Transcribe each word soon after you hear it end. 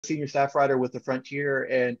Senior staff writer with the Frontier,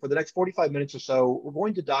 and for the next 45 minutes or so, we're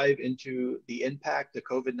going to dive into the impact the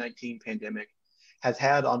COVID-19 pandemic has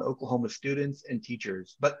had on Oklahoma students and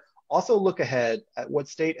teachers, but also look ahead at what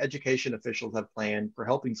state education officials have planned for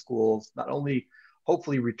helping schools not only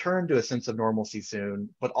hopefully return to a sense of normalcy soon,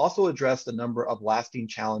 but also address the number of lasting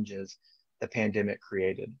challenges the pandemic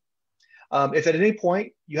created. If at any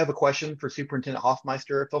point you have a question for Superintendent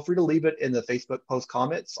Hofmeister, feel free to leave it in the Facebook post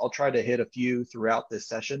comments. I'll try to hit a few throughout this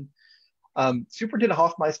session. Superintendent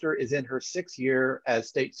Hofmeister is in her 6th year as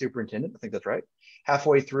state superintendent. I think that's right.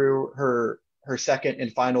 Halfway through her second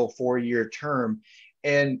and final 4-year term.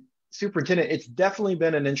 And Superintendent, it's definitely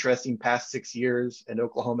been an interesting past 6 years in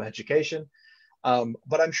Oklahoma education.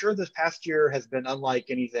 But I'm sure this past year has been unlike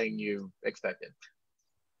anything you expected.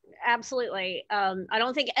 Absolutely. I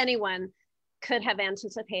don't think anyone could have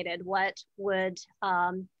anticipated what would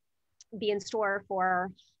be in store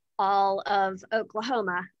for all of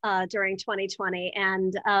Oklahoma during 2020.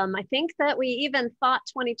 And I think that we even thought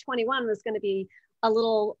 2021 was going to be a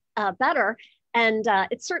little better. And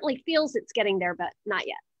it certainly feels it's getting there, but not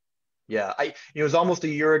yet. Yeah, it was almost a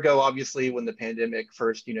year ago, obviously, when the pandemic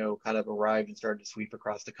first, kind of arrived and started to sweep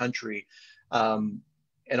across the country.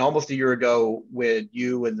 And almost a year ago, when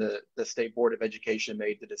you and the State Board of Education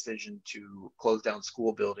made the decision to close down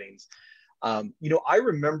school buildings, I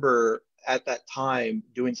remember at that time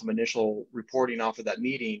doing some initial reporting off of that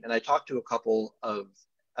meeting, and I talked to a couple of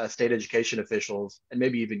state education officials, and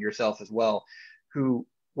maybe even yourself as well, who,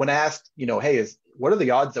 when asked, hey, what are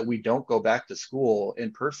the odds that we don't go back to school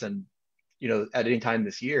in person, at any time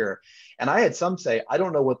this year? And I had some say, I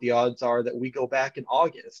don't know what the odds are that we go back in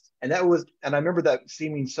August. And I remember that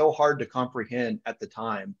seeming so hard to comprehend at the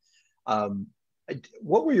time.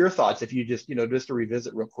 What were your thoughts, if you just to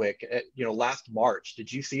revisit real quick, last March,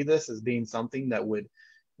 did you see this as being something that would,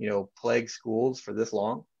 plague schools for this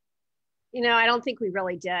long? I don't think we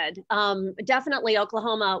really did. Definitely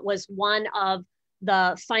Oklahoma was one of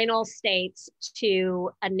the final states to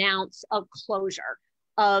announce a closure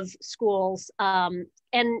of schools. And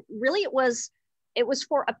really it was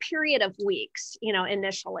for a period of weeks,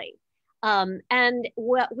 initially. And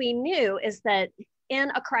what we knew is that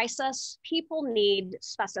in a crisis, people need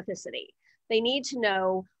specificity. They need to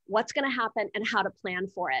know what's going to happen and how to plan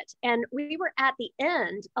for it. And we were at the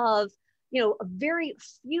end of, a very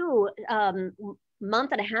few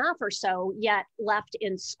month and a half or so yet left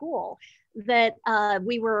in school, that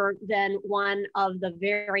we were then one of the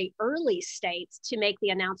very early states to make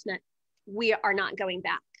the announcement, we are not going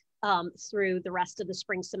back through the rest of the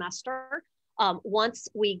spring semester. Once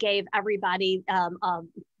we gave everybody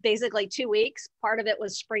basically 2 weeks, part of it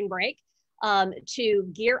was spring break, to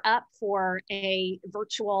gear up for a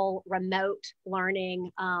virtual remote learning,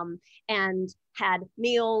 and had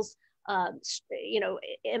meals,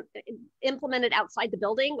 implemented outside the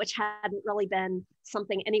building, which hadn't really been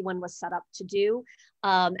something anyone was set up to do.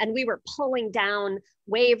 And we were pulling down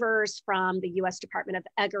waivers from the U.S. Department of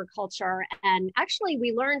Agriculture. And actually,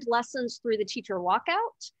 we learned lessons through the teacher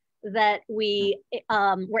walkout that we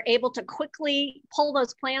were able to quickly pull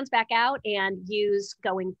those plans back out and use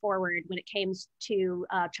going forward when it came to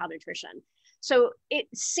child nutrition. So it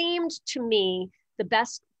seemed to me the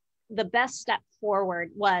best step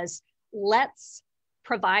forward was, let's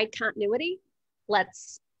provide continuity,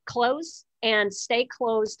 let's close and stay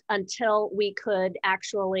closed until we could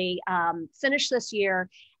actually finish this year,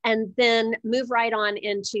 and then move right on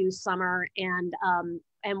into summer and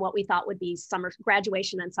what we thought would be summer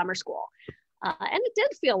graduation and summer school. And it did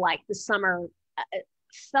feel like the summer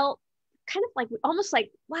felt kind of like, almost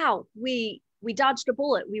like, wow, we dodged a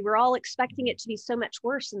bullet. We were all expecting it to be so much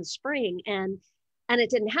worse in the spring, and it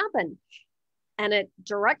didn't happen. And it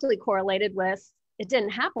directly correlated with, it didn't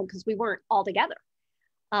happen because we weren't all together,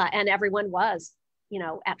 and everyone was,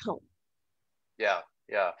 at home. Yeah.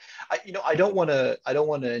 I don't want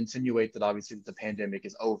to insinuate that obviously the pandemic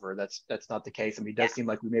is over. That's not the case. I mean, it does seem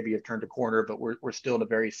like we maybe have turned a corner, but we're still in a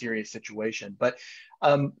very serious situation. But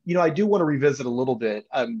I do want to revisit a little bit.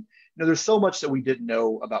 There's so much that we didn't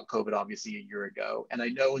know about COVID, obviously, a year ago. And I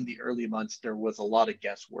know in the early months, there was a lot of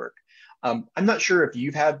guesswork. I'm not sure if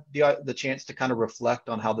you've had the chance to kind of reflect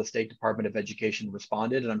on how the State Department of Education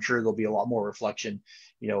responded. And I'm sure there'll be a lot more reflection,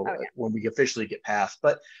 when we officially get past.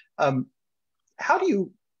 But how do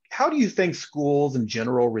you think schools in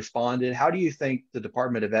general responded? How do you think the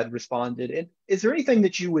Department of Ed responded? And is there anything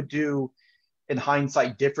that you would do in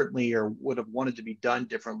hindsight differently, or would have wanted to be done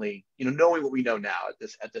differently, knowing what we know now at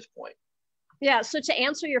this point? Yeah, so to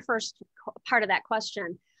answer your first part of that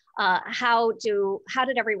question, how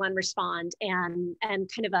did everyone respond, and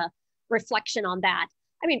kind of a reflection on that?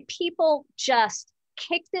 I mean, people just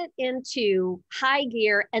kicked it into high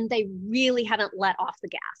gear, and they really haven't let off the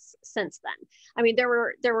gas since then. I mean, there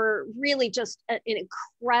were really just an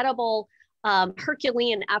incredible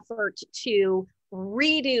Herculean effort to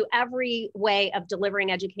redo every way of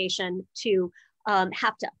delivering education, to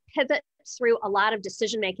have to pivot through a lot of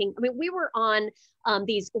decision making. I mean, we were on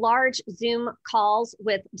these large Zoom calls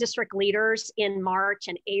with district leaders in March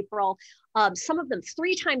and April, some of them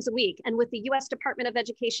 3 times a week. And with the US Department of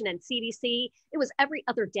Education and CDC, it was every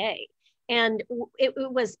other day. And it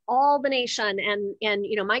was all the nation and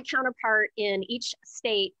you know, my counterpart in each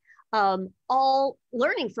state, all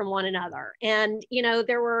learning from one another. And, you know,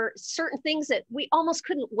 there were certain things that we almost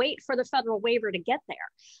couldn't wait for the federal waiver to get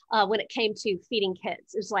there when it came to feeding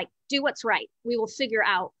kids. It was like, do what's right. We will figure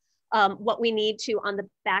out what we need to on the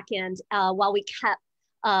back end, while we kept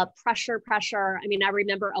pressure. I mean, I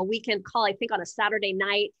remember a weekend call, I think on a Saturday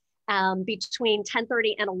night, between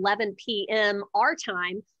 10:30 and 11 p.m. our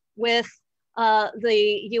time, with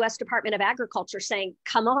the US Department of Agriculture saying,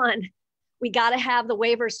 come on, we got to have the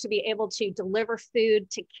waivers to be able to deliver food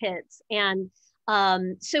to kids. And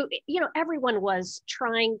so, you know, everyone was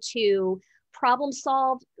trying to problem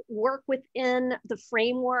solve, work within the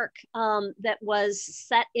framework that was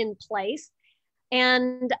set in place.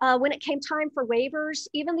 And when it came time for waivers,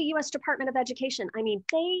 even the US Department of Education, I mean,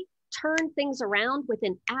 they turned things around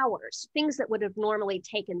within hours, things that would have normally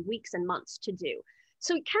taken weeks and months to do.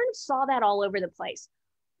 So we kind of saw that all over the place.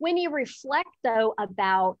 When you reflect, though,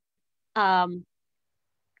 about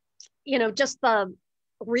you know, just the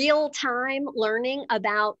real-time learning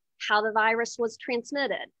about how the virus was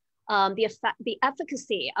transmitted, the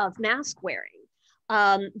efficacy of mask wearing,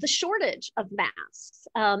 the shortage of masks,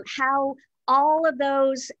 how all of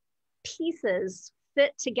those pieces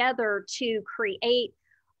fit together to create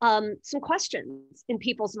some questions in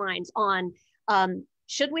people's minds on,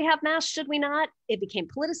 should we have masks, should we not? It became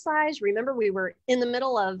politicized. Remember, we were in the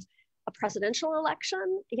middle of a presidential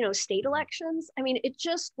election, you know, state elections. I mean, it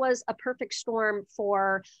just was a perfect storm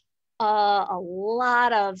for a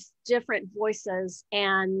lot of different voices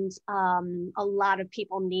and a lot of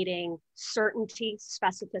people needing certainty,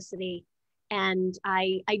 specificity. And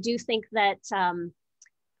I do think that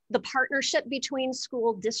the partnership between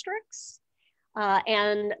school districts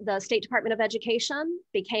and the State Department of Education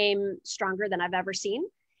became stronger than I've ever seen.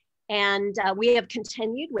 And we have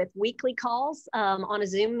continued with weekly calls on a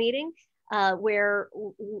Zoom meeting where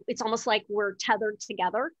it's almost like we're tethered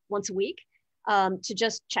together once a week to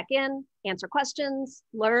just check in, answer questions,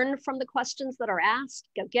 learn from the questions that are asked,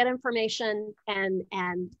 go get information,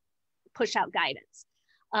 and push out guidance.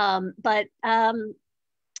 But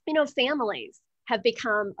you know, families have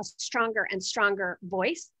become a stronger and stronger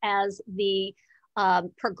voice as the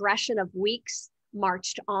progression of weeks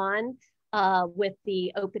marched on with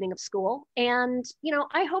the opening of school. And, you know,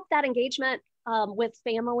 I hope that engagement with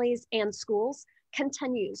families and schools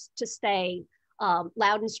continues to stay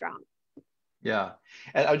loud and strong. Yeah,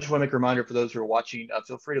 and I just want to make a reminder for those who are watching,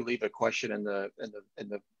 feel free to leave a question in the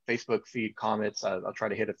Facebook feed comments. I'll try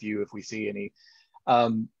to hit a few if we see any.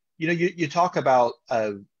 You know, you talk about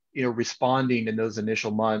you know, responding in those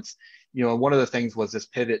initial months. You know, and one of the things was this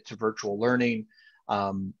pivot to virtual learning.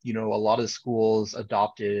 You know, a lot of schools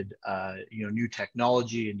adopted, you know, new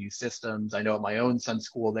technology and new systems. I know at my own son's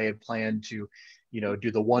school, they had planned to, you know,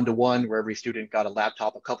 do the one-to-one where every student got a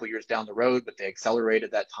laptop a couple years down the road, but they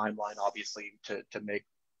accelerated that timeline, obviously, to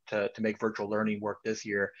make virtual learning work this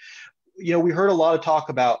year. You know, we heard a lot of talk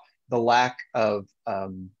about the lack of,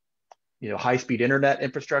 you know, high-speed internet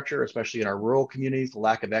infrastructure, especially in our rural communities, the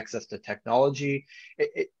lack of access to technology.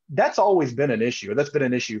 That's always been an issue. That's been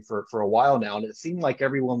an issue for a while now. And it seemed like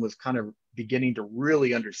everyone was kind of beginning to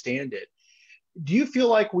really understand it. Do you feel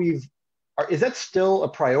like is that still a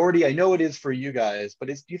priority? I know it is for you guys, but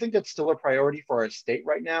do you think that's still a priority for our state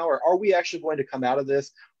right now? Or are we actually going to come out of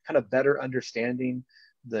this kind of better understanding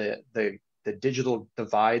the digital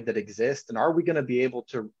divide that exists? And are we going to be able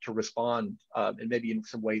to respond and maybe in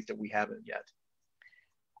some ways that we haven't yet?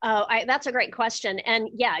 Oh, that's a great question. And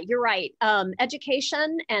yeah, you're right.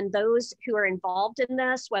 Education and those who are involved in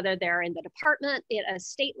this, whether they're in the department at a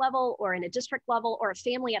state level or in a district level or a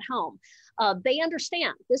family at home, they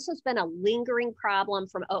understand this has been a lingering problem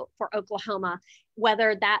for Oklahoma,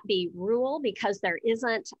 whether that be rural because there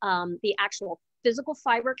isn't the actual physical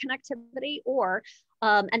fiber connectivity or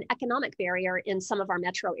an economic barrier in some of our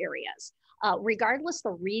metro areas. Regardless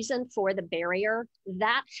the reason for the barrier,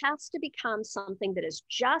 that has to become something that is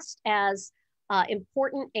just as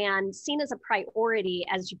important and seen as a priority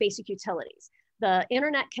as basic utilities. The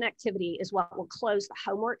internet connectivity is what will close the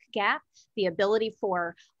homework gap, the ability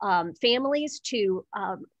for families to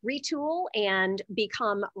retool and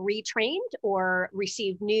become retrained or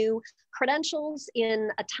receive new credentials in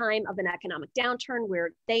a time of an economic downturn where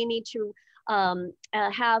they need to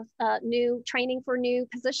have new training for new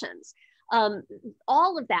positions.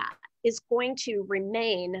 All of that is going to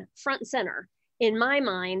remain front and center in my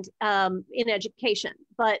mind in education.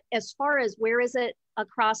 But as far as where is it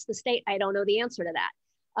across the state, I don't know the answer to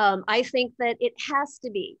that. I think that it has to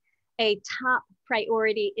be a top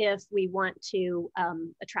priority if we want to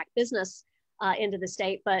attract business into the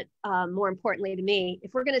state. But more importantly to me,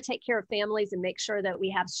 if we're going to take care of families and make sure that we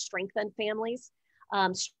have strengthened families,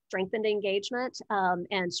 strengthened engagement,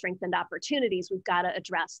 and strengthened opportunities, we've got to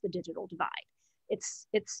address the digital divide. It's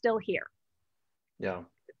still here. Yeah.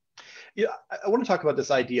 Yeah, I want to talk about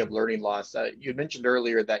this idea of learning loss. You had mentioned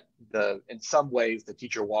earlier that in some ways the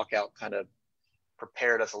teacher walkout kind of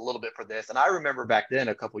prepared us a little bit for this. And I remember back then,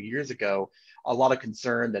 a couple of years ago, a lot of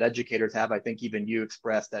concern that educators have. I think even you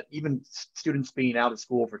expressed that even students being out of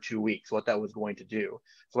school for 2 weeks, what that was going to do.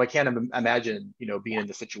 So I can't imagine, being in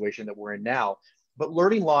the situation that we're in now. But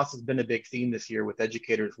learning loss has been a big theme this year, with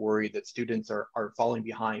educators worried that students are falling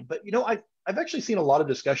behind. But I've actually seen a lot of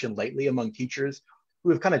discussion lately among teachers who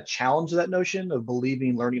have kind of challenged that notion of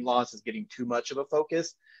believing learning loss is getting too much of a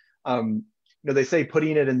focus. They say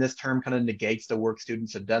putting it in this term kind of negates the work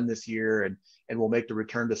students have done this year and will make the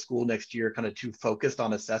return to school next year kind of too focused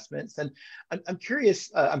on assessments. And I'm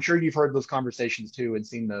curious, I'm sure you've heard those conversations too and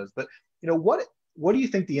seen those, but what do you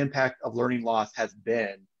think the impact of learning loss has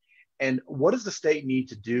been? And what does the state need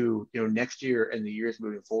to do, next year and the years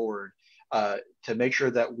moving forward to make sure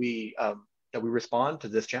that we respond to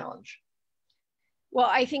this challenge? Well,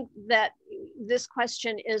 I think that this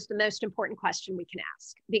question is the most important question we can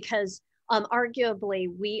ask, because arguably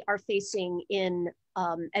we are facing in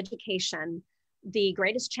education the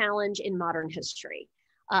greatest challenge in modern history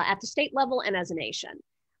at the state level and as a nation.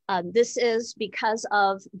 This is because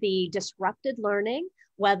of the disrupted learning,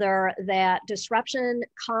 whether that disruption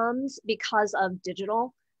comes because of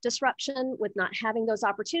digital disruption with not having those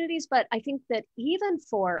opportunities. But I think that even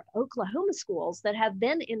for Oklahoma schools that have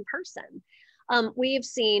been in person, we've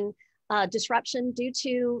seen disruption due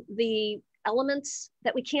to the elements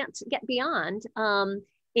that we can't get beyond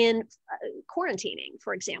in quarantining,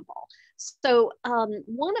 for example. So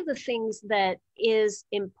one of the things that is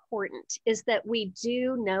important is that we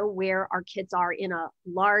do know where our kids are in a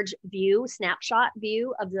large view, snapshot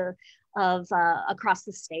view of across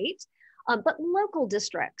the state. But local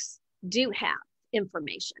districts do have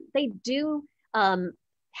information. They do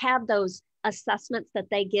have those assessments that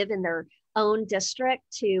they give in their own district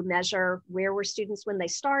to measure where were students when they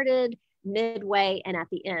started, midway, and at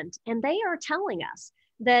the end. And they are telling us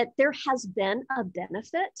that there has been a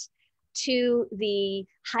benefit to the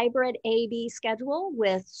hybrid A-B schedule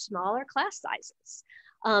with smaller class sizes.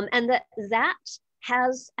 And that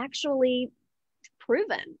has actually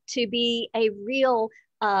proven to be a real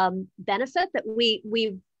benefit that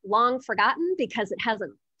we've long forgotten because it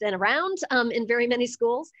hasn't been around in very many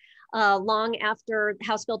schools long after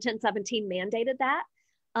House Bill 1017 mandated that.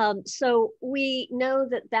 So we know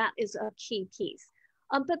that that is a key piece.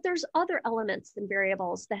 But there's other elements and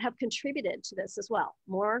variables that have contributed to this as well.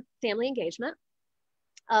 More family engagement.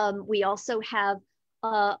 We also have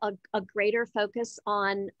a greater focus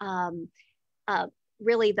on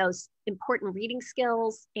really those important reading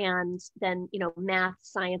skills, and then math,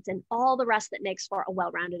 science, and all the rest that makes for a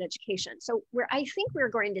well-rounded education. So where I think we're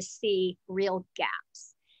going to see real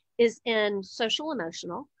gaps is in social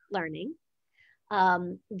emotional learning.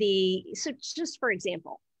 So just for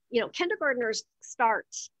example, kindergartners start,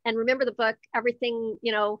 and remember the book, everything,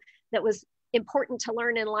 that was important to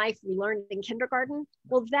learn in life, we learned in kindergarten.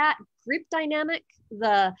 Well, that group dynamic,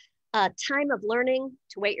 the time of learning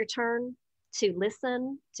to wait your turn, to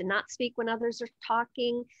listen, to not speak when others are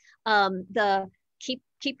talking, the keep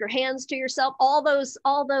your hands to yourself, all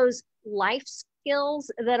those life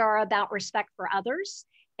skills that are about respect for others,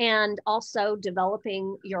 and also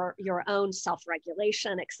developing your own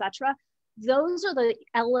self-regulation, etc. Those are the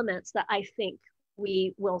elements that I think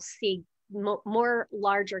we will see more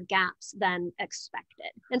larger gaps than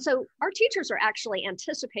expected. And so our teachers are actually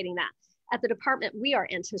anticipating that. At the department, we are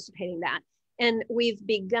anticipating that. And we've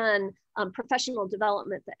begun professional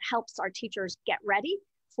development that helps our teachers get ready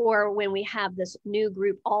for when we have this new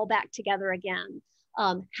group all back together again.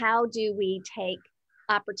 How do we take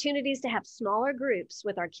opportunities to have smaller groups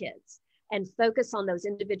with our kids and focus on those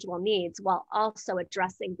individual needs while also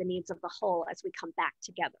addressing the needs of the whole as we come back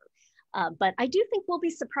together? But I do think we'll be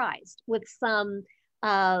surprised with some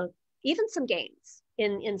even some gains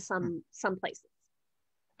in some places.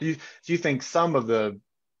 Do you think some of the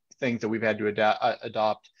things that we've had to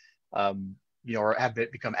adopt, or have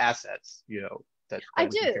become assets, I that we can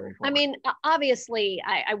do. carry I forward? mean, obviously,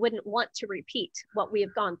 I wouldn't want to repeat what we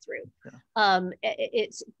have gone through. Yeah.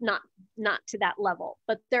 It's not to that level,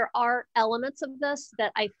 but there are elements of this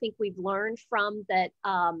that I think we've learned from that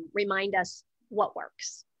remind us what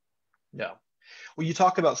works. Yeah. Well, you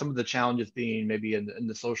talk about some of the challenges being maybe in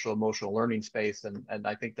the social emotional learning space, and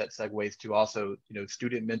I think that segues to also,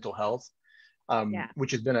 student mental health, Yeah.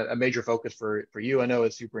 which has been a major focus for you. I know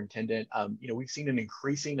as superintendent, we've seen an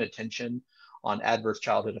increasing attention on adverse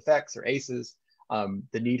childhood effects, or ACEs,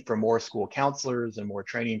 the need for more school counselors and more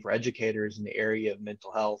training for educators in the area of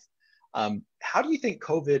mental health. How do you think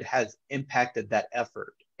COVID has impacted that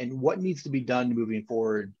effort, and what needs to be done moving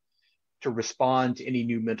forward to respond to any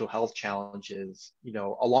new mental health challenges,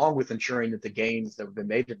 along with ensuring that the gains that have been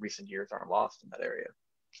made in recent years aren't lost in that area?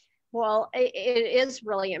 Well, it is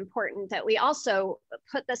really important that we also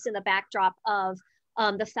put this in the backdrop of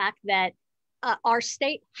the fact that our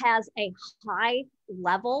state has a high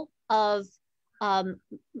level of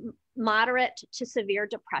moderate to severe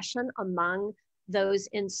depression among those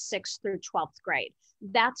in 6th through 12th grade.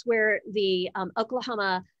 That's where the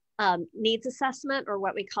Oklahoma needs assessment, or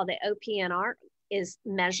what we call the OPNR, is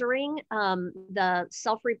measuring the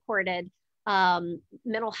self-reported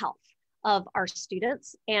mental health of our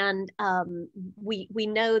students. And we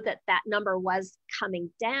know that number was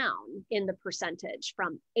coming down in the percentage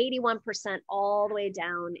from 81% all the way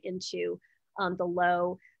down into the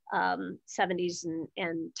low 70s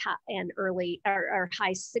and early or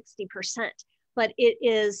high 60%. But it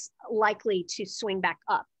is likely to swing back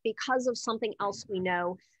up because of something else we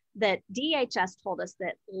know that DHS told us,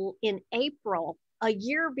 that in April, a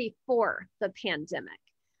year before the pandemic,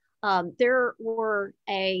 there were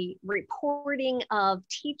a reporting of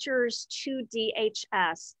teachers to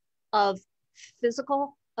DHS of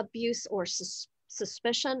physical abuse or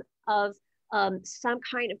suspicion of some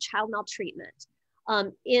kind of child maltreatment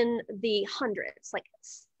in the hundreds, like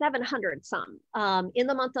 700 some, in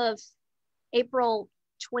the month of April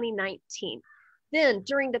 2019. Then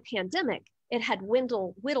during the pandemic, it had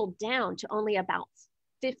whittled down to only about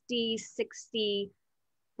 50, 60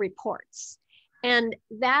 reports. And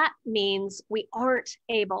that means we aren't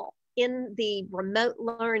able, in the remote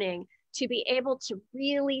learning, to be able to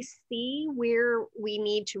really see where we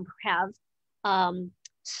need to have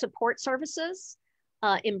support services,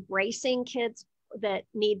 embracing kids that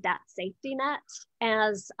need that safety net,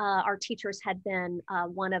 as our teachers had been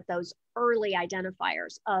one of those early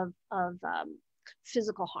identifiers of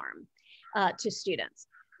physical harm to students.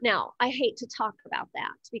 Now, I hate to talk about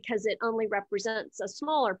that because it only represents a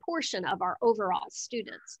smaller portion of our overall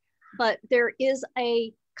students, but there is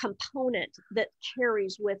a component that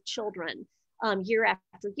carries with children year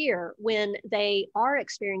after year when they are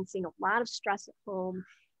experiencing a lot of stress at home.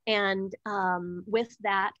 And with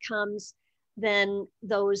that comes then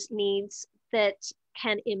those needs that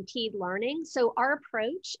can impede learning. So our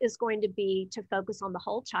approach is going to be to focus on the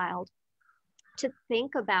whole child, to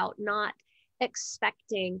think about not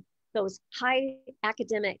expecting those high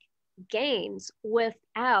academic gains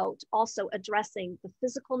without also addressing the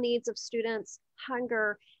physical needs of students,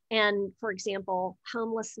 hunger, and, for example,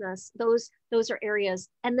 homelessness. Those are areas,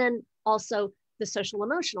 and then also the social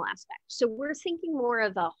emotional aspect. So we're thinking more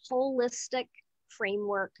of a holistic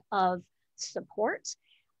framework of support,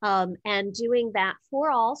 and doing that for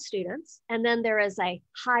all students. And then there is a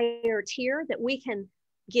higher tier that we can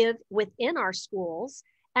give within our schools.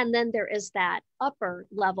 And then there is that upper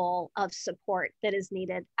level of support that is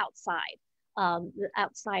needed outside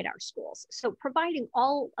our schools. So providing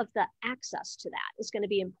all of the access to that is going to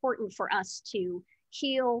be important for us to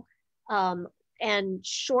heal and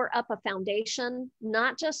shore up a foundation,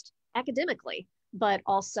 not just academically, but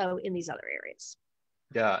also in these other areas.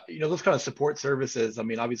 Yeah, those kind of support services, I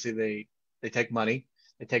mean, obviously they take money,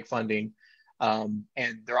 they take funding. And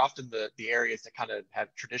they're often the areas that kind of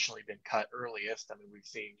have traditionally been cut earliest. I mean, we've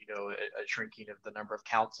seen, a shrinking of the number of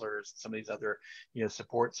counselors, some of these other,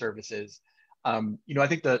 support services. I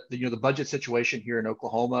think the budget situation here in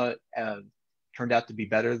Oklahoma turned out to be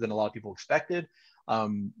better than a lot of people expected.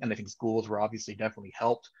 And I think schools were obviously definitely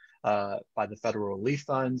helped by the federal relief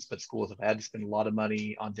funds, but schools have had to spend a lot of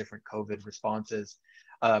money on different COVID responses.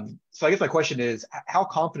 So I guess my question is, how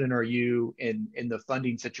confident are you in the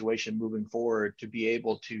funding situation moving forward to be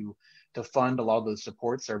able to fund a lot of those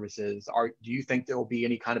support services? Do you think there will be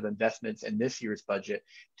any kind of investments in this year's budget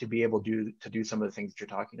to be able to do some of the things that you're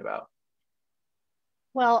talking about?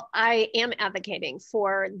 Well, I am advocating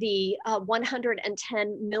for the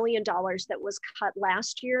 $110 million that was cut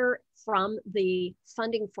last year from the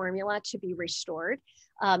funding formula to be restored.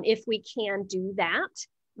 If we can do that,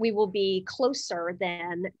 we will be closer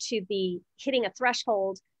then to be hitting a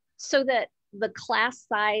threshold so that the class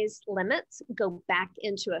size limits go back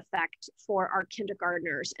into effect for our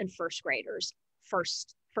kindergartners and first graders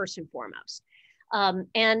first and foremost.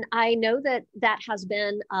 And I know that that has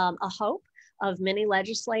been a hope of many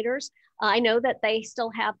legislators. I know that they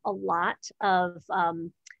still have a lot of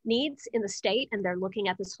needs in the state, and they're looking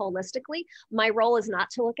at this holistically. My role is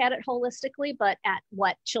not to look at it holistically, but at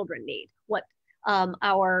what children need, what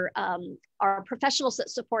our professionals that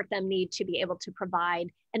support them need to be able to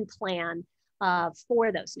provide and plan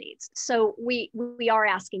for those needs. So we are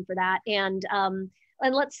asking for that, and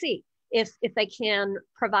let's see if they can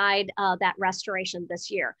provide that restoration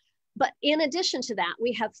this year. But in addition to that,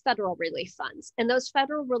 we have federal relief funds, and those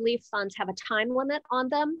federal relief funds have a time limit on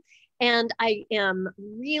them. And I am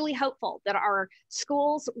really hopeful that our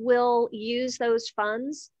schools will use those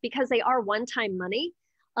funds, because they are one-time money,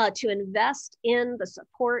 to invest in the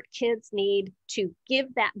support kids need to give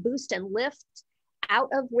that boost and lift out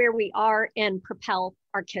of where we are and propel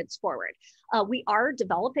our kids forward. We are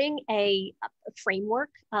developing a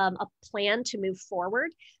framework, a plan to move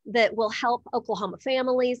forward that will help Oklahoma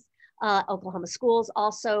families, Oklahoma schools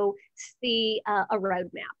also see a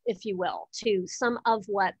roadmap, if you will, to some of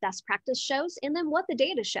what best practice shows and then what the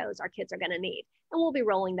data shows our kids are going to need. And we'll be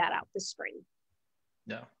rolling that out this spring.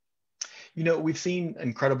 Yeah. You know, we've seen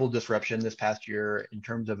incredible disruption this past year in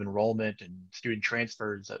terms of enrollment and student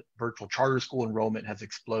transfers. Virtual charter school enrollment has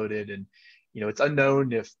exploded. And, you know, it's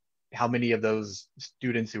unknown how many of those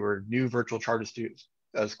students who are new virtual charter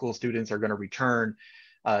school students are going to return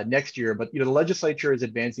next year. But, you know, the legislature is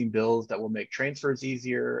advancing bills that will make transfers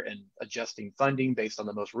easier and adjusting funding based on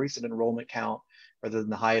the most recent enrollment count rather than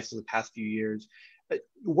the highest of the past few years.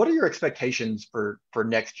 What are your expectations for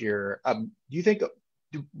next year? Do you think,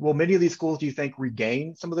 will many of these schools, do you think,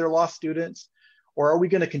 regain some of their lost students? Or are we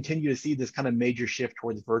going to continue to see this kind of major shift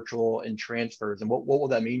towards virtual and transfers? And what will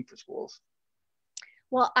that mean for schools?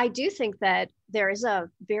 Well, I do think that there is a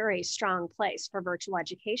very strong place for virtual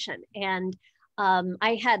education. And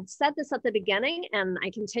I had said this at the beginning, and I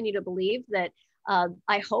continue to believe that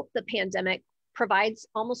I hope the pandemic provides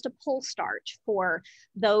almost a pull start for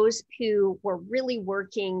those who were really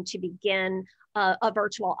working to begin a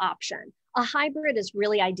virtual option. A hybrid is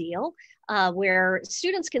really ideal, where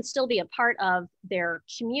students can still be a part of their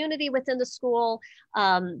community within the school,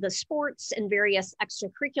 the sports and various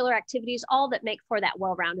extracurricular activities, all that make for that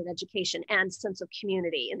well-rounded education and sense of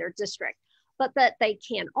community in their district. But that they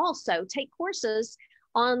can also take courses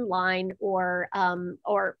online or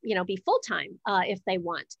be full-time if they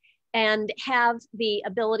want, and have the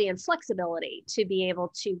ability and flexibility to be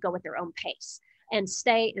able to go at their own pace and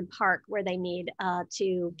stay and park where they need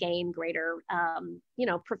to gain greater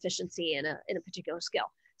proficiency in a particular skill.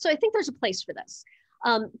 So I think there's a place for this.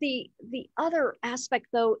 The other aspect,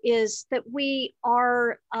 though, is that we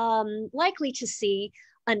are likely to see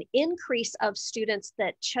an increase of students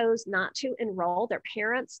that chose not to enroll. Their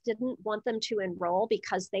parents didn't want them to enroll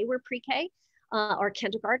because they were pre-K or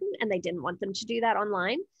kindergarten, and they didn't want them to do that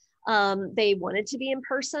online. They wanted to be in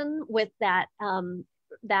person with that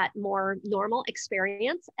more normal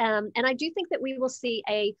experience. And I do think that we will see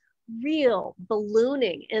a real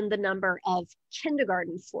ballooning in the number of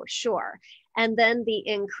kindergarten for sure. And then the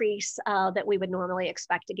increase that we would normally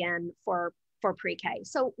expect again for pre-K.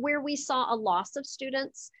 So where we saw a loss of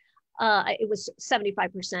students, it was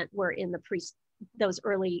 75% were in those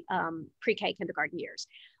early pre-K kindergarten years.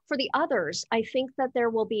 For the others, I think that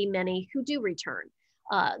there will be many who do return.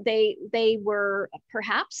 They were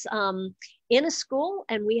perhaps in a school,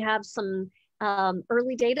 and we have some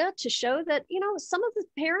early data to show that, some of the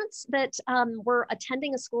parents that were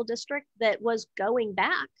attending a school district that was going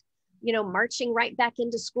back, marching right back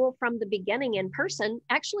into school from the beginning in person,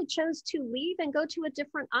 actually chose to leave and go to a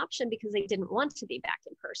different option because they didn't want to be back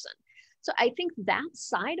in person. So I think that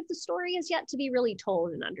side of the story is yet to be really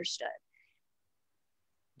told and understood.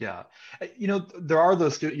 Yeah. There are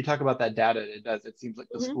those students, you talk about that data, it seems like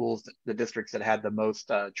the schools, the districts that had the most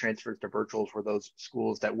transfers to virtuals were those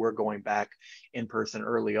schools that were going back in person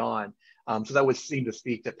early on. So that would seem to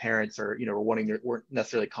speak that parents weren't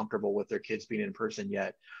necessarily comfortable with their kids being in person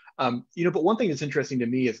yet. But one thing that's interesting to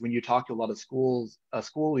me is when you talk to a lot of school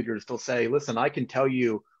leaders, they'll say, listen, I can tell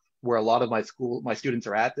you where a lot of my students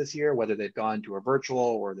are at this year, whether they've gone to a virtual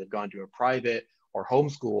or they've gone to a private or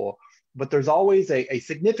homeschool. But there's always a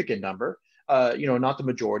significant number not the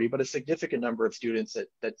majority, but a significant number of students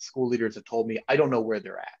that school leaders have told me, I don't know where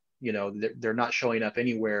they're at. They're not showing up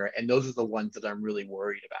anywhere. And those are the ones that I'm really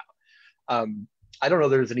worried about. I don't know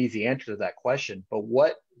there's an easy answer to that question, but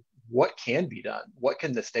what can be done? What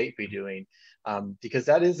can the state be doing? Because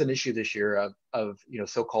that is an issue this year of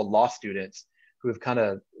so-called lost students who have kind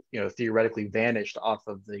of theoretically vanished off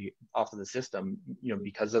of the system,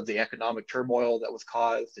 because of the economic turmoil that was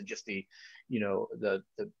caused and just the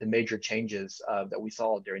major changes that we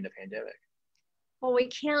saw during the pandemic. Well, we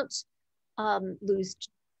can't lose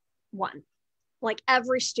one. Like,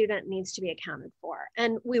 every student needs to be accounted for.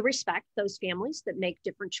 And we respect those families that make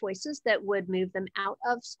different choices that would move them out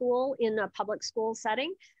of school in a public school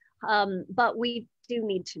setting. But we do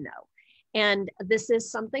need to know. And this is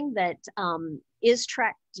something that is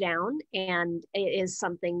tracked down, and it is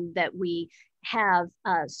something that we have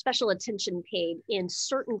special attention paid in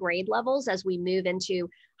certain grade levels as we move into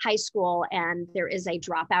high school, and there is a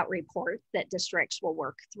dropout report that districts will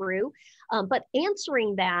work through. But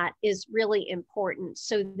answering that is really important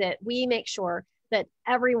so that we make sure that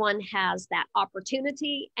everyone has that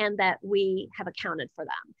opportunity and that we have accounted for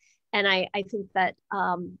them. And I think that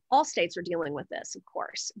all states are dealing with this, of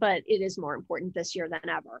course, but it is more important this year than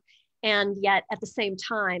ever. And yet at the same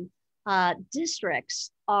time,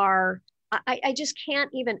 districts are, I just can't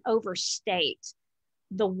even overstate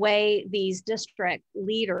the way these district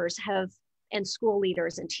leaders and school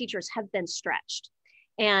leaders and teachers have been stretched,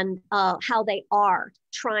 and how they are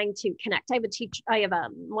trying to connect.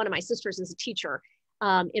 One of my sisters is a teacher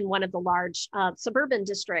in one of the large suburban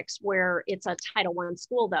districts where it's a Title I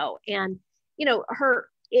school, though. And,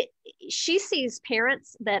 she sees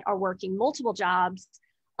parents that are working multiple jobs,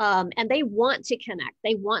 and they want to connect.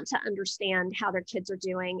 They want to understand how their kids are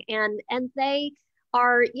doing. And they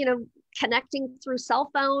are, connecting through cell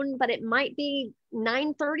phone, but it might be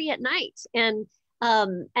 9:30 at night. And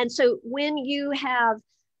so when you have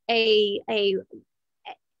an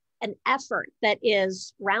effort that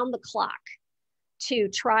is round the clock to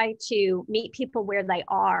try to meet people where they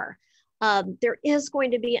are, there is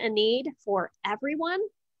going to be a need for everyone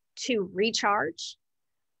to recharge,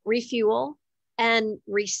 refuel, and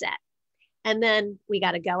reset. And then we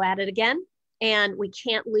got to go at it again. And we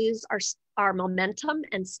can't lose our momentum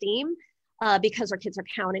and steam because our kids are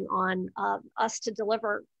counting on us to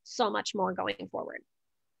deliver so much more going forward.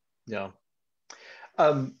 Yeah.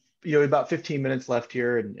 About 15 minutes left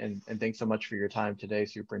here, and thanks so much for your time today,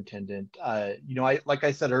 Superintendent. Like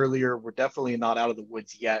I said earlier, we're definitely not out of the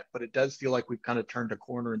woods yet, but it does feel like we've kind of turned a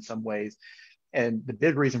corner in some ways. And the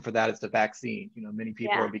big reason for that is the vaccine. Many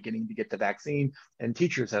people are beginning to get the vaccine, and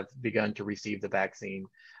teachers have begun to receive the vaccine.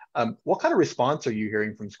 What kind of response are you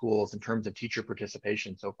hearing from schools in terms of teacher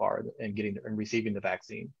participation so far and receiving the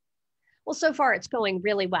vaccine? Well, so far it's going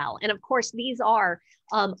really well. And of course, these are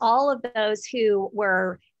all of those who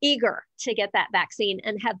were eager to get that vaccine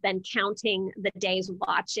and have been counting the days,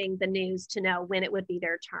 watching the news to know when it would be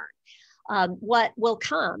their turn. What will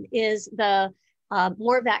come is the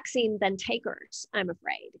more vaccine than takers, I'm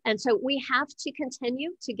afraid. And so we have to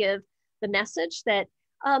continue to give the message that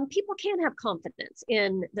people can have confidence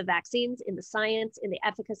in the vaccines, in the science, in the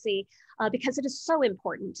efficacy, because it is so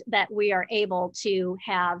important that we are able to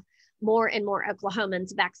have more and more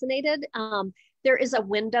Oklahomans vaccinated. There is a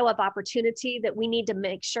window of opportunity that we need to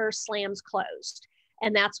make sure slams closed.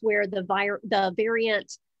 And that's where the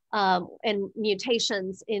variant and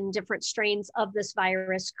mutations in different strains of this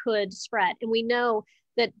virus could spread. And we know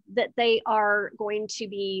that they are going to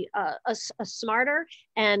be a smarter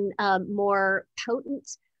and more potent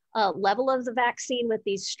level of the vaccine with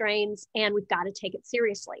these strains, and we've got to take it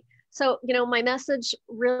seriously. So, my message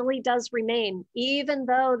really does remain, even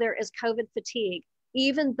though there is COVID fatigue,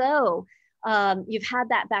 even though you've had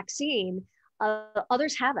that vaccine,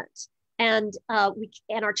 others haven't, and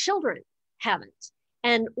our children haven't.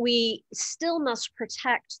 And we still must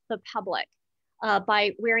protect the public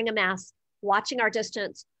by wearing a mask, watching our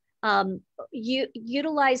distance,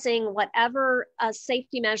 utilizing whatever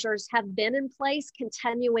safety measures have been in place,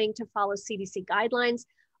 continuing to follow CDC guidelines,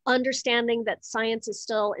 understanding that science is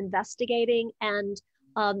still investigating and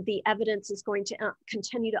the evidence is going to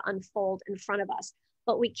continue to unfold in front of us.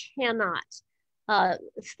 But we cannot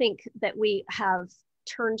think that we have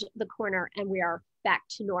turned the corner and we are back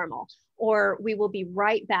to normal, or we will be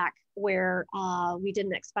right back where we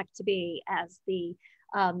didn't expect to be as the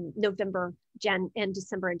November, and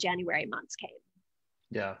December and January months came.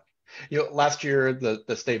 Yeah. Last year,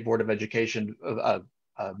 the State Board of Education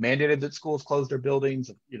mandated that schools close their buildings.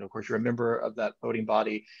 Of course, you're a member of that voting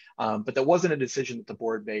body, but that wasn't a decision that the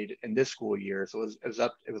board made in this school year. So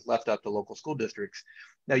it was left up to local school districts.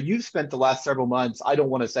 Now, you've spent the last several months, I don't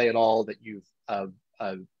want to say at all that you've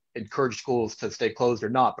encouraged schools to stay closed or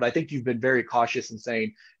not, but I think you've been very cautious in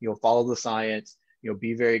saying, follow the science,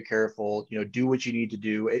 be very careful, do what you need to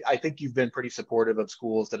do. I think you've been pretty supportive of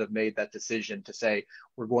schools that have made that decision to say,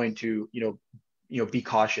 we're going to, be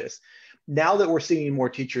cautious. Now that we're seeing more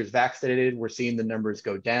teachers vaccinated, we're seeing the numbers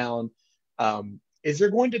go down. Is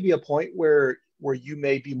there going to be a point where you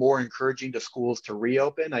may be more encouraging to schools to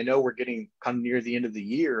reopen? I know we're getting kind of near the end of the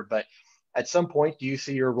year, but at some point, do you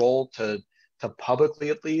see your role to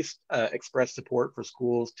publicly at least express support for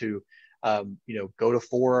schools to go to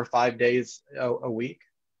 4 or 5 days a week?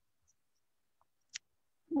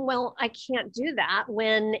 Well, I can't do that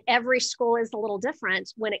when every school is a little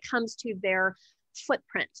different when it comes to their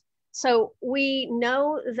footprint. So we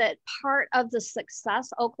know that part of the success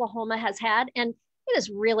Oklahoma has had, and it is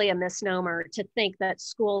really a misnomer to think that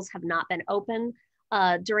schools have not been open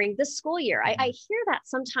during this school year. I hear that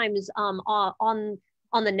sometimes on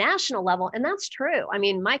the national level, and that's true. I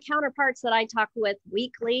mean, my counterparts that I talk with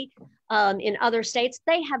weekly in other states,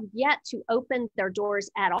 they have yet to open their doors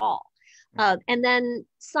at all. And then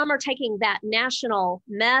some are taking that national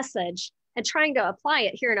message and trying to apply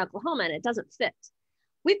it here in Oklahoma, and it doesn't fit.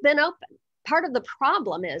 We've been open. Part of the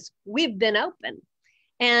problem is we've been open,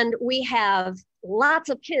 and we have lots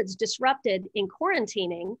of kids disrupted in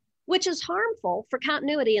quarantining, which is harmful for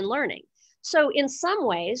continuity and learning. So in some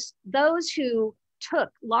ways, those who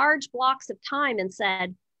took large blocks of time and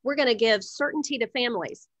said, we're going to give certainty to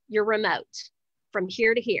families, you're remote from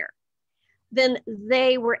here to here, then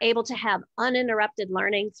they were able to have uninterrupted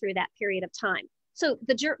learning through that period of time. So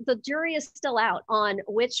the jury is still out on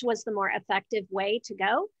which was the more effective way to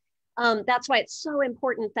go. That's why it's so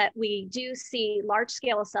important that we do see large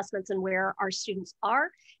scale assessments and where our students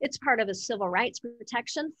are. It's part of a civil rights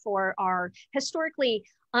protection for our historically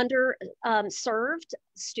underserved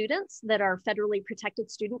students that are federally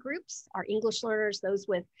protected student groups, our English learners, those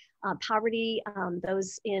with poverty,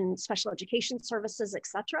 those in special education services, et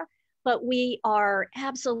cetera. But we are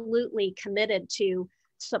absolutely committed to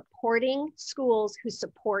supporting schools who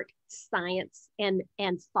support science and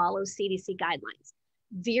follow CDC guidelines.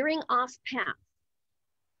 Veering off path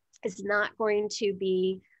is not going to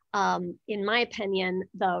be, in my opinion,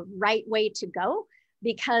 the right way to go,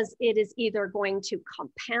 because it is either going to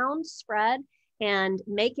compound spread and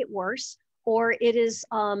make it worse, or it is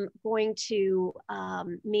going to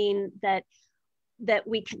mean that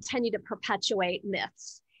we continue to perpetuate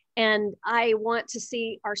myths. And I want to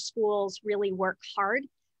see our schools really work hard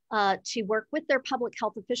to work with their public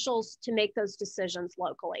health officials to make those decisions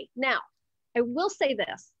locally. Now, I will say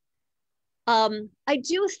this. I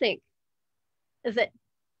do think that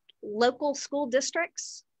local school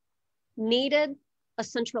districts needed a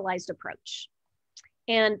centralized approach,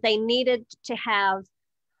 and they needed to have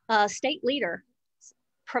a state leader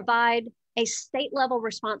provide a state level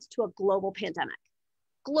response to a global pandemic.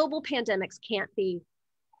 Global pandemics can't be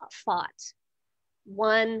fought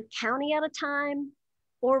one county at a time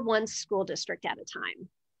or one school district at a time.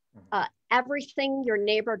 Everything your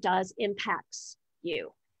neighbor does impacts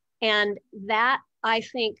you. And that, I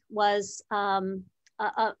think, was a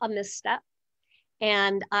misstep.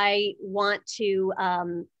 And I want to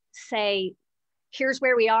say, here's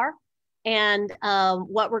where we are. And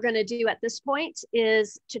what we're going to do at this point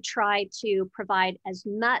is to try to provide as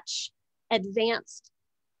much advanced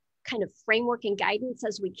kind of framework and guidance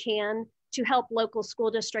as we can to help local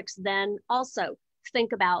school districts then also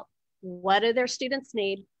think about what do their students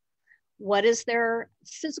need, what is their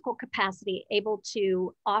physical capacity able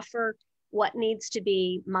to offer, what needs to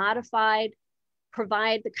be modified,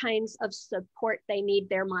 provide the kinds of support they need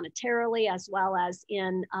there monetarily as well as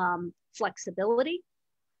in flexibility,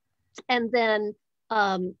 and then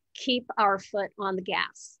keep our foot on the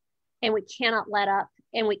gas. And we cannot let up,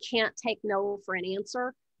 and we can't take no for an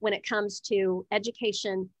answer when it comes to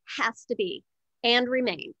education. Has to be and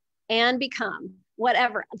remain and become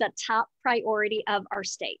whatever the top priority of our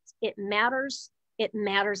state. It matters, it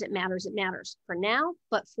matters, it matters, it matters for now,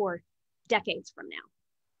 but for decades from now.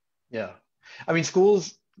 Yeah. I mean,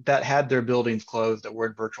 schools that had their buildings closed that were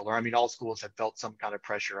in virtual learning, I mean, all schools have felt some kind of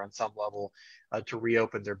pressure on some level to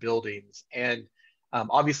reopen their buildings. And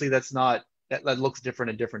obviously that looks different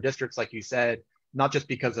in different districts, like you said, not just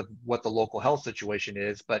because of what the local health situation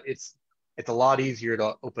is, but it's a lot easier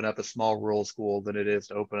to open up a small rural school than it is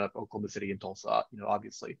to open up Oklahoma City and Tulsa,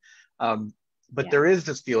 obviously. but Yeah. there is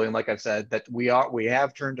this feeling, like I've said, that we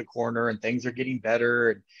have turned a corner and things are getting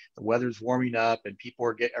better and the weather's warming up and people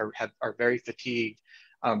are very fatigued.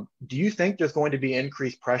 Do you think there's going to be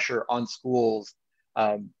increased pressure on schools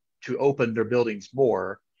to open their buildings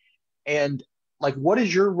more? And like, what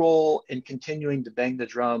is your role in continuing to bang the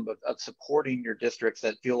drum of supporting your districts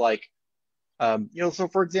that feel like, so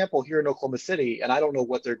for example, here in Oklahoma City, and I don't know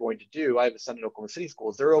what they're going to do. I have a son in Oklahoma City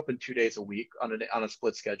schools. They're open 2 days a week on a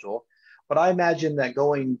split schedule. But I imagine that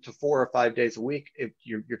going to 4 or 5 days a week, if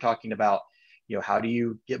you're talking about, how do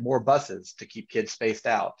you get more buses to keep kids spaced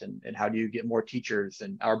out, and how do you get more teachers?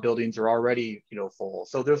 And our buildings are already, full.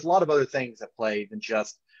 So there's a lot of other things at play than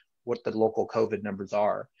just what the local COVID numbers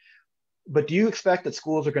are. But do you expect that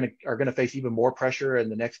schools are going to face even more pressure in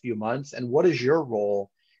the next few months? And what is your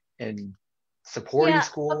role in supporting Yeah.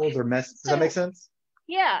 schools Okay. does that make So, sense?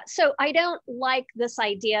 yeah. So I don't like this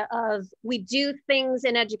idea of we do things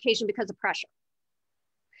in education because of pressure.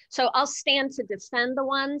 So I'll stand to defend the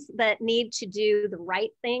ones that need to do the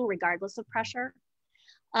right thing regardless of pressure.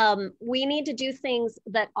 We need to do things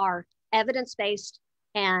that are evidence-based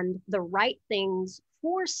and the right things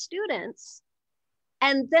for students,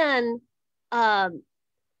 and then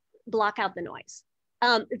block out the noise.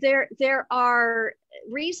 There are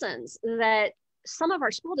reasons that some of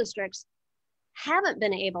our school districts haven't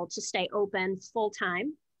been able to stay open full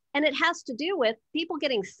time. And it has to do with people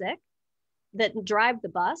getting sick that drive the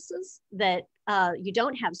buses, that you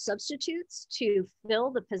don't have substitutes to fill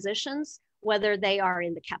the positions, whether they are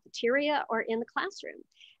in the cafeteria or in the classroom.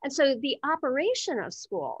 And so the operation of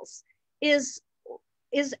schools is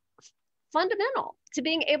fundamental to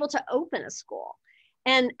being able to open a school.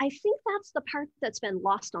 And I think that's the part that's been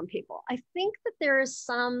lost on people. I think that there is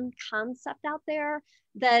some concept out there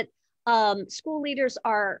that school leaders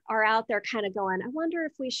are out there kind of going, I wonder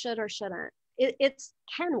if we should or shouldn't. It's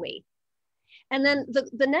can we? And then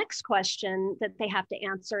the next question that they have to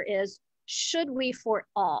answer is, should we for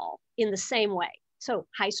all in the same way? So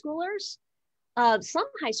high schoolers, some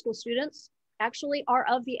high school students actually are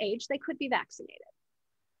of the age they could be vaccinated.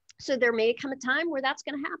 So there may come a time where that's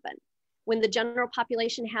going to happen, when the general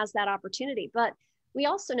population has that opportunity. But we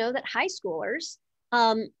also know that high schoolers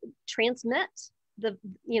transmit the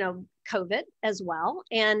COVID as well.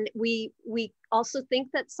 And we also think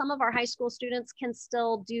that some of our high school students can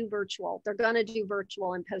still do virtual. They're going to do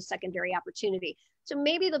virtual and post-secondary opportunity. So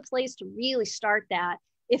maybe the place to really start that,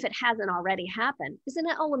 if it hasn't already happened, is in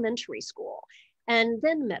an elementary school, and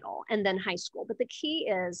then middle, and then high school. But the key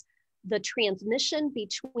is the transmission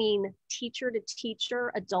between teacher to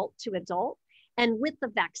teacher, adult to adult. And with the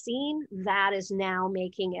vaccine, that is now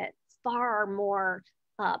making it far more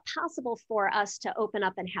possible for us to open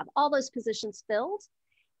up and have all those positions filled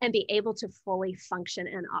and be able to fully function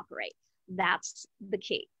and operate. That's the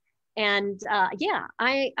key. And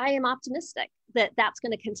I am optimistic that that's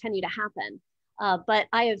going to continue to happen. But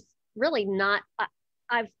I have really not,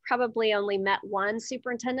 I've probably only met one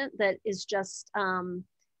superintendent that is just,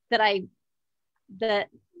 that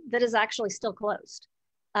is actually still closed,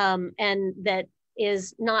 and that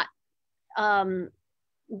is not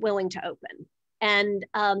willing to open. And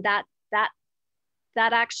that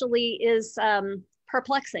actually is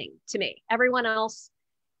perplexing to me. Everyone else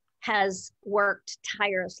has worked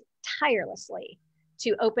tirelessly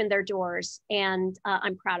to open their doors, and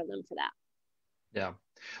I'm proud of them for that. Yeah.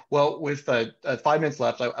 Well, with 5 minutes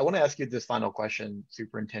left, I want to ask you this final question,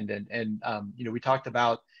 Superintendent. And we talked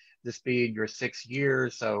about this being your 6th year,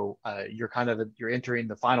 so you're entering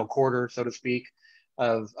the final quarter, so to speak,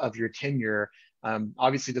 of your tenure.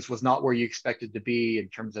 Obviously, this was not where you expected to be in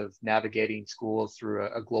terms of navigating schools through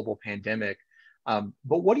a global pandemic.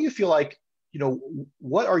 But what do you feel like?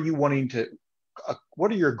 What are you wanting to?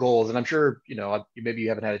 What are your goals? And I'm sure maybe you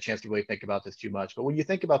haven't had a chance to really think about this too much. But when you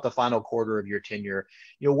think about the final quarter of your tenure,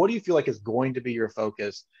 what do you feel like is going to be your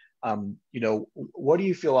focus? What do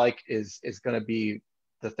you feel like is going to be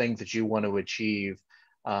the things that you want to achieve,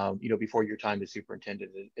 before your time as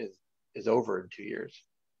superintendent is over in 2 years?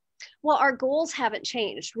 Well, our goals haven't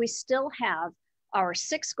changed. We still have our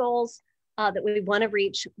 6 goals that we want to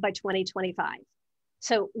reach by 2025.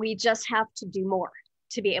 So we just have to do more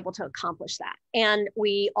to be able to accomplish that. And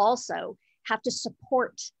we also have to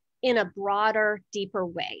support in a broader, deeper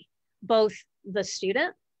way, both the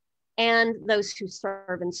student and those who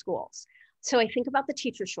serve in schools. So I think about the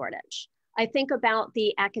teacher shortage. I think about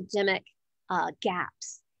the academic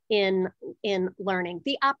gaps in learning,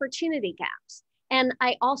 the opportunity gaps. And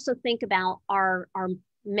I also think about our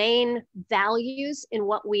main values in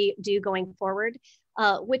what we do going forward,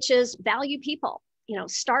 which is value people,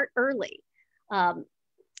 start early,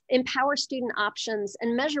 empower student options,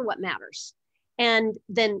 and measure what matters. and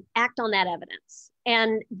then act on that evidence.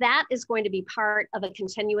 And that is going to be part of a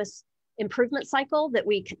continuous improvement cycle that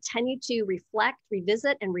we continue to reflect,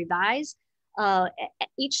 revisit, and revise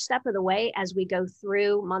each step of the way as we go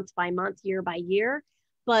through month by month, year by year.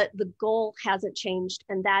 But the goal hasn't changed,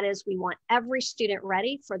 and that is we want every student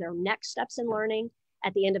ready for their next steps in learning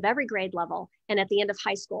at the end of every grade level and at the end of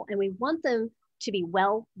high school. And we want them to be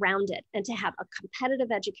well-rounded and to have a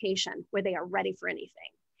competitive education where they are ready for anything.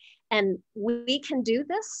 And we can do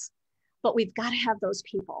this, but we've got to have those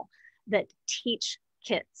people that teach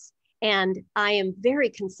kids. And I am very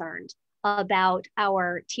concerned about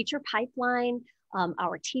our teacher pipeline,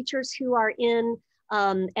 our teachers who are in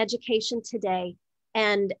education today,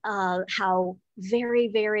 and how very,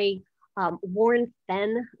 very worn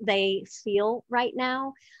thin they feel right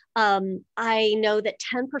now. I know that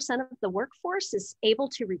 10% of the workforce is able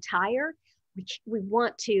to retire. We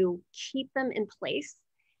want to keep them in place,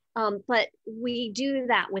 but we do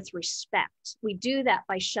that with respect. We do that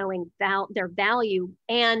by showing their value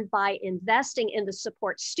and by investing in the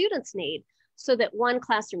support students need so that one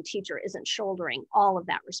classroom teacher isn't shouldering all of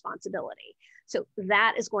that responsibility. So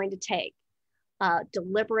that is going to take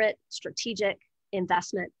deliberate, strategic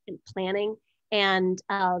investment in planning. And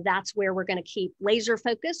that's where we're going to keep laser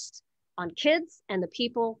focused on kids and the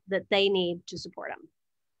people that they need to support them.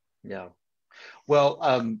 Yeah.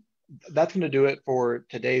 Well, that's going to do it for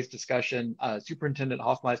today's discussion. Superintendent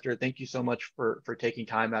Hofmeister, thank you so much for taking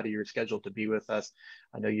time out of your schedule to be with us.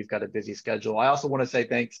 I know you've got a busy schedule. I also want to say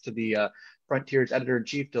thanks to the Frontier's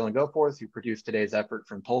Editor-in-Chief, Dylan Goforth, who produced today's effort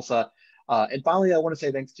from Tulsa. And finally, I want to say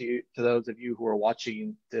thanks to those of you who are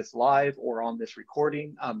watching this live or on this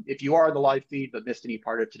recording. If you are on the live feed but missed any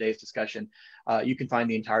part of today's discussion, you can find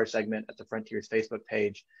the entire segment at the Frontier's Facebook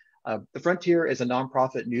page. The Frontier is a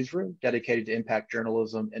nonprofit newsroom dedicated to impact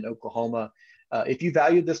journalism in Oklahoma. If you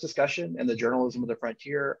valued this discussion and the journalism of the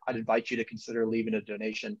Frontier, I'd invite you to consider leaving a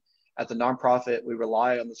donation. As a nonprofit, we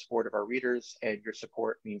rely on the support of our readers, and your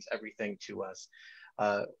support means everything to us.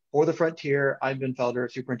 For the Frontier, I'm Ben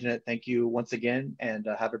Felder, Superintendent. Thank you once again, and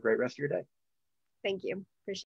have a great rest of your day. Thank you.